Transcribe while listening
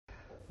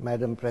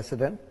Madam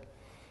President.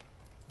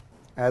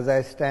 As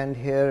I stand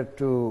here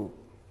to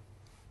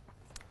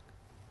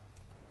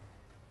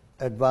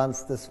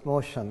advance this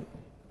motion,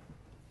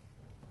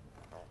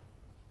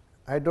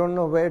 I don't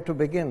know where to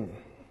begin.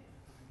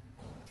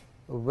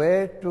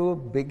 Where to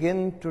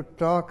begin to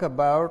talk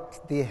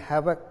about the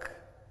havoc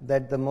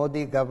that the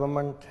Modi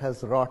government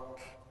has wrought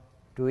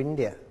to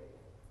India.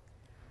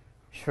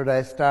 Should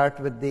I start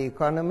with the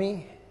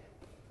economy,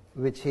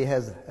 which he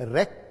has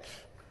wrecked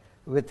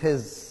with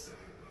his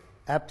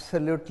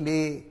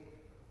absolutely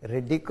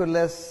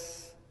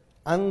ridiculous,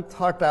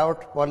 unthought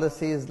out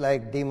policies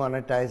like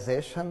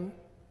demonetization?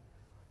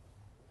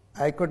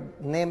 I could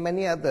name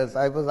many others.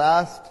 I was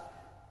asked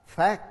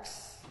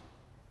facts.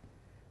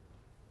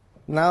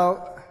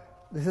 Now,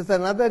 this is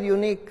another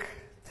unique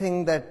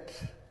thing that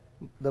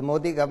the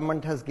Modi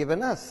government has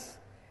given us.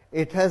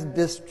 It has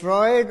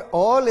destroyed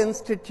all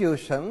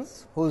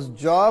institutions whose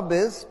job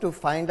is to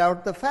find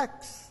out the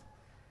facts.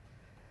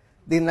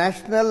 The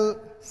National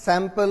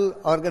Sample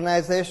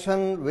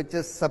Organization, which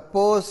is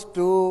supposed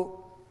to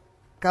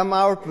come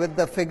out with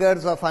the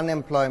figures of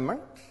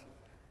unemployment,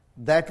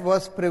 that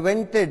was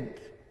prevented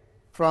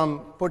from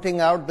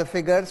putting out the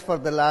figures for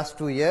the last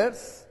 2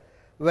 years.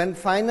 When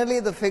finally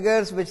the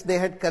figures which they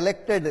had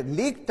collected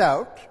leaked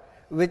out,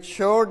 which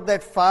showed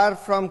that far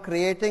from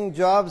creating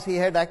jobs, he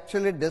had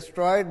actually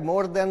destroyed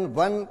more than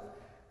 1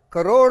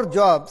 crore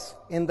jobs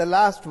in the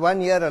last 1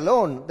 year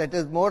alone, that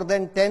is more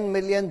than 10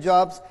 million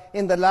jobs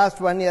in the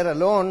last 1 year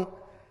alone,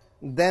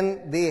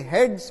 then the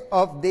heads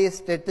of these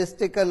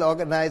statistical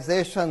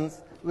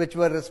organizations which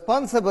were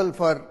responsible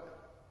for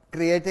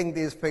creating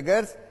these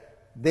figures,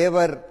 they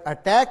were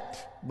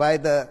attacked by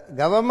the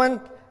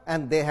government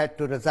and they had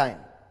to resign.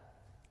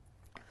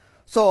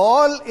 So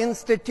all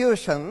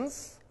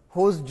institutions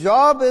whose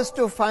job is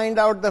to find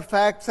out the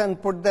facts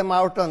and put them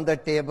out on the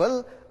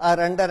table are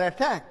under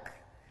attack.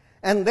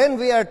 And then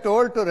we are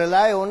told to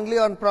rely only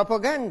on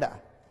propaganda.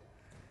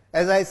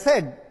 As I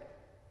said,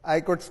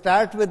 I could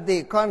start with the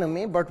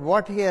economy, but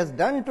what he has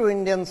done to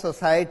Indian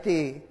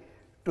society,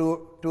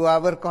 to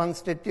our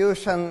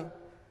constitution,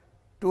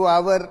 to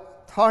our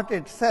thought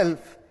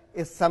itself,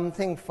 is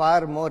something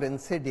far more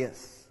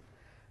insidious.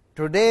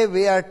 Today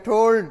we are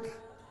told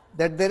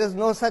that there is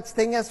no such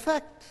thing as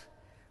fact.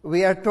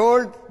 We are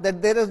told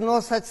that there is no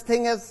such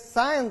thing as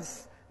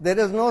science, there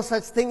is no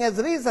such thing as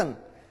reason,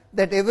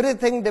 that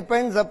everything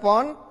depends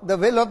upon the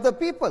will of the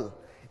people.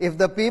 If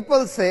the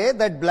people say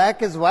that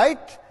black is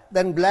white,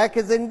 then black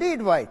is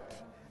indeed white.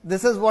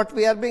 This is what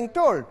we are being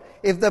told.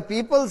 If the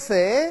people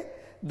say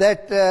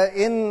that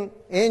in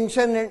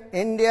ancient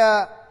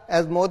India,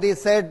 as Modi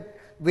said,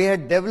 we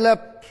had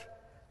developed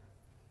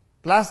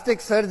plastic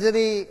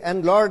surgery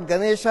and Lord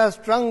Ganesha's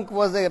trunk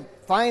was a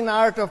fine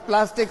art of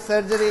plastic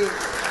surgery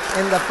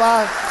in the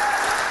past,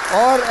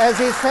 or as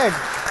he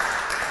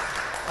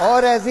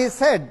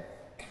said,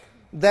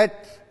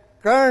 that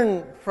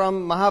Karna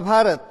from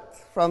Mahabharata,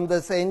 from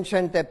this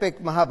ancient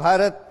epic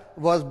Mahabharata,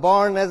 was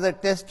born as a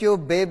test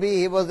tube baby,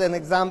 he was an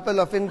example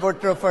of in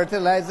vitro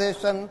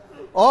fertilization,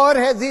 or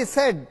as he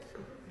said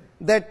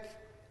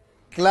that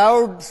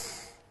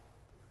clouds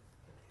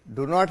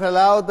do not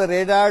allow the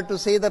radar to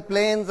see the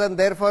planes and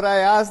therefore I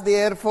asked the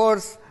Air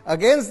Force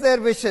against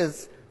their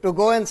wishes to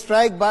go and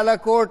strike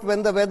Balakot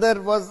when the weather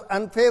was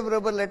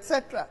unfavorable,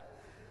 etc.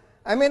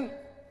 I mean,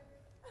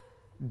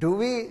 do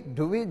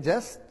we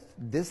just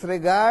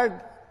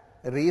disregard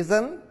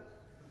reason,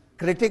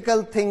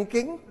 critical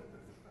thinking?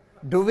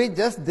 Do we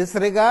just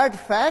disregard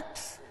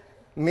facts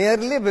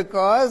merely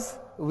because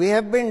we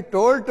have been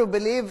told to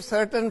believe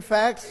certain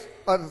facts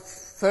or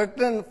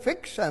certain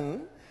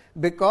fiction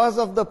because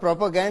of the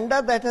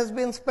propaganda that has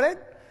been spread?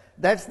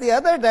 That's the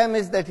other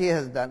damage that he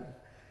has done.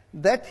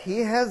 That he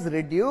has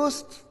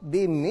reduced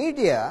the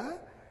media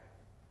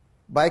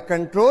by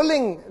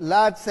controlling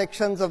large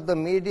sections of the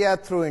media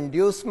through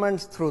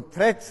inducements, through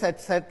threats,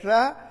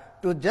 etc.,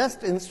 to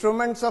just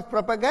instruments of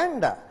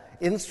propaganda,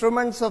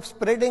 instruments of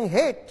spreading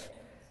hate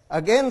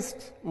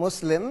against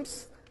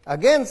Muslims,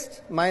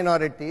 against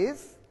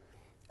minorities,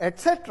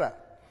 etc.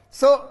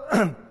 So,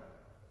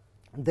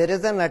 there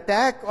is an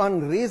attack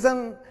on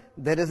reason,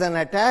 there is an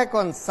attack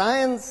on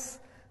science,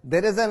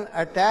 there is an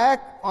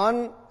attack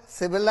on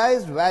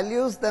civilized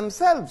values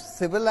themselves,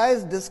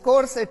 civilized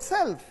discourse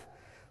itself.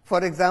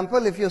 For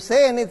example, if you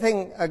say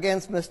anything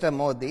against Mr.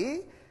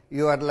 Modi,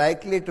 you are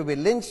likely to be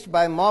lynched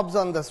by mobs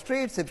on the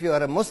streets. If you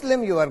are a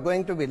Muslim, you are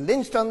going to be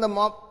lynched on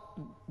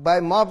by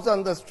mobs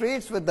on the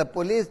streets with the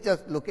police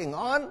just looking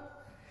on.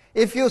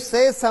 If you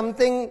say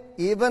something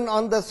even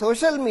on the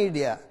social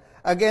media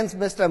against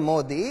Mr.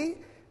 Modi,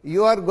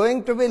 you are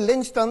going to be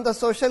lynched on the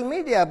social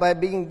media by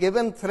being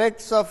given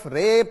threats of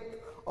rape,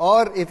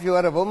 or if you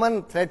are a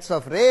woman, threats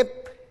of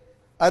rape,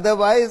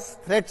 otherwise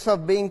threats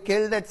of being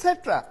killed,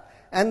 etc.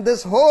 And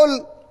this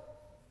whole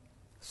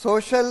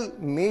social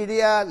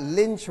media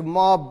lynch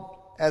mob,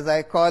 as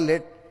I call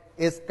it,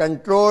 is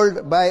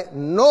controlled by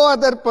no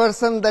other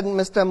person than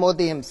Mr.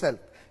 Modi himself.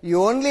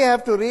 You only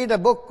have to read a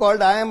book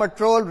called I Am a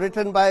Troll,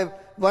 written by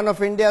one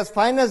of India's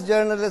finest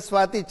journalists,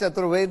 Swati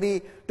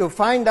Chaturvedi, to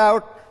find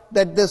out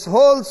that this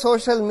whole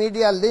social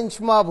media lynch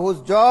mob,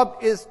 whose job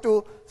is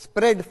to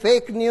spread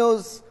fake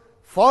news,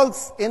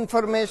 false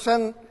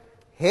information,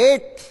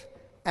 hate,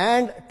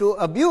 and to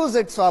abuse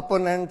its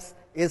opponents,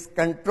 is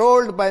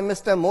controlled by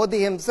Mr.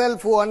 Modi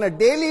himself, who on a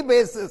daily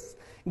basis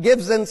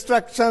gives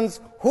instructions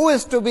who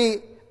is to be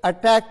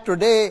attacked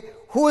today,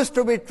 who is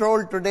to be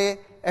trolled today,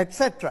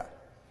 etc.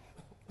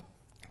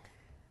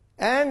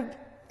 And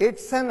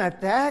it's an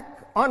attack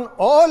on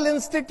all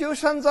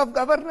institutions of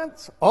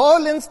governance,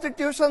 all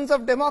institutions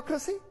of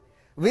democracy.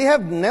 We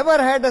have never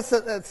had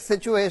a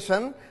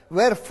situation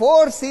where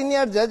 4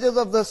 senior judges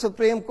of the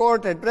Supreme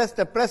Court addressed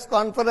a press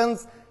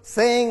conference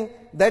saying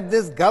that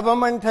this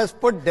government has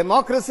put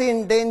democracy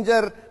in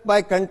danger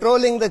by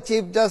controlling the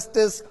Chief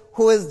Justice,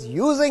 who is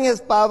using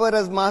his power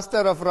as master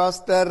of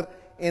roster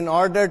in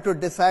order to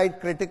decide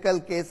critical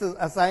cases,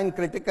 assign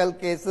critical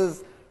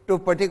cases to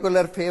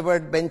particular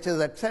favored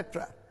benches,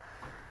 etc.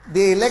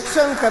 The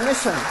Election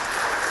Commission,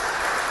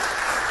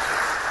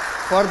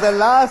 for the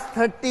last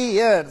 30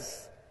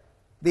 years,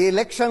 the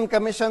Election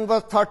Commission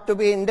was thought to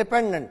be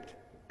independent.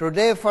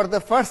 Today, for the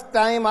first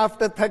time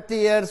after 30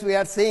 years, we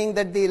are seeing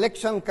that the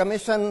Election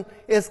Commission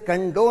is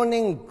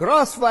condoning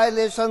gross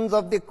violations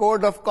of the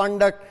Code of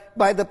Conduct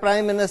by the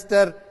Prime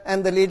Minister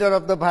and the leader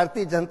of the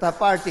Bharatiya Janata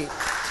Party.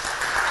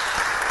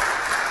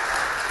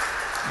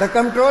 The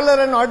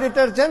Comptroller and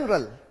Auditor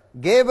General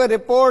gave a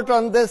report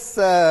on this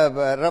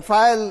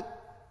Rafale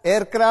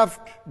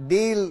aircraft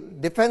deal,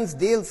 defense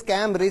deal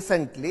scam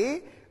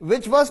recently,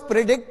 which was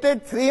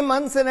predicted 3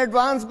 months in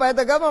advance by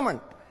the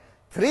government.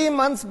 3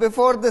 months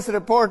before this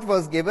report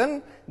was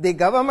given, the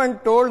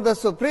government told the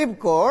Supreme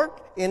Court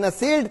in a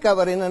sealed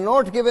cover, in a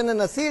note given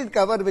in a sealed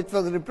cover, which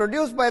was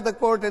reproduced by the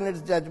court in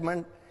its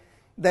judgment,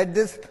 that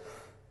this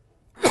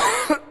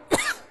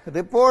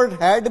report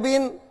had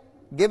been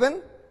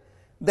given,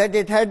 that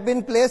it had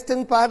been placed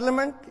in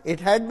Parliament, it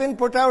had been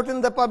put out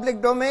in the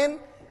public domain,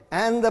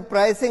 and the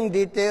pricing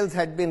details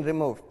had been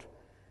removed.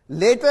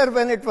 Later,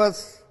 when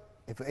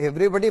if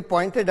everybody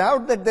pointed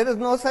out that there is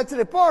no such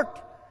report,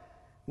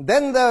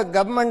 then the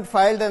government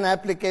filed an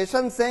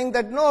application saying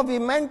that no, we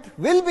meant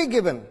will be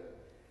given,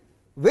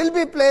 will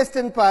be placed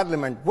in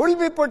Parliament, will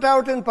be put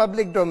out in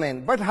public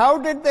domain. But how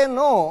did they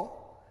know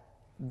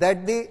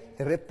that the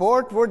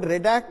report would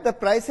redact the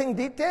pricing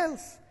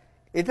details?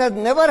 It has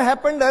never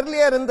happened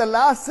earlier in the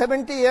last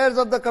 70 years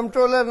of the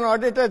Comptroller and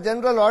Auditor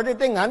General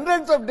auditing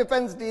hundreds of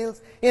defense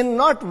deals. In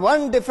not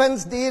one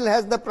defense deal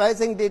has the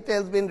pricing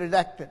details been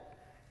redacted.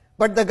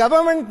 But the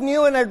government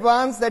knew in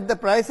advance that the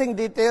pricing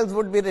details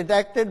would be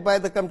redacted by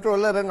the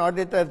Comptroller and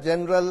Auditor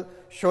General,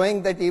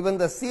 showing that even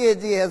the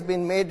CAG has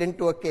been made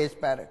into a cage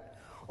parrot.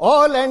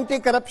 All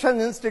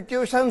anti-corruption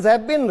institutions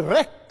have been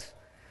wrecked.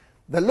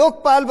 The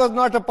Lokpal was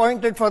not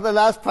appointed for the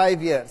last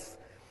 5 years.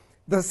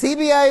 The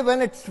CBI,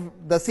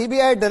 the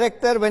CBI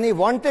director, when he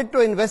wanted to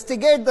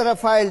investigate the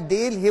Rafale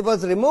deal, he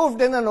was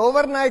removed in an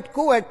overnight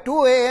coup at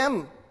 2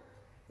 a.m.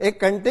 A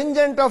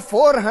contingent of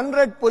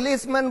 400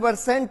 policemen were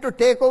sent to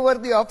take over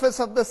the office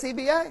of the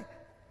CBI.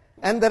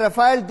 And the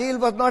Rafale deal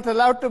was not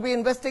allowed to be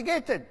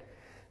investigated.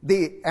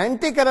 The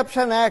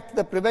Anti-Corruption Act,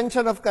 the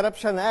Prevention of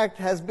Corruption Act,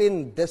 has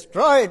been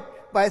destroyed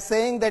by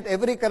saying that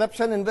every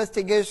corruption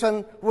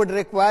investigation would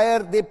require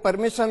the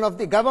permission of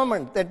the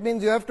government. That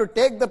means you have to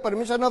take the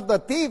permission of the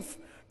thief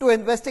to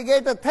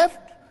investigate a theft.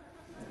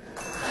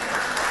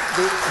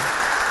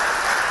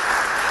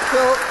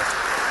 So,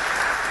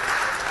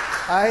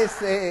 I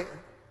say,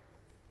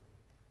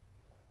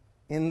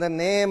 in the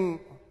name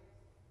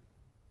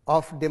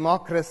of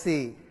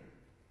democracy,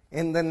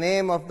 in the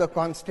name of the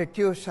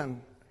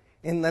Constitution,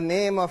 in the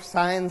name of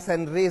science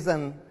and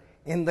reason,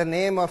 in the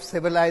name of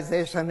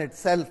civilization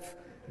itself,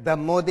 the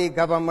Modi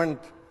government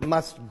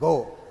must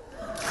go.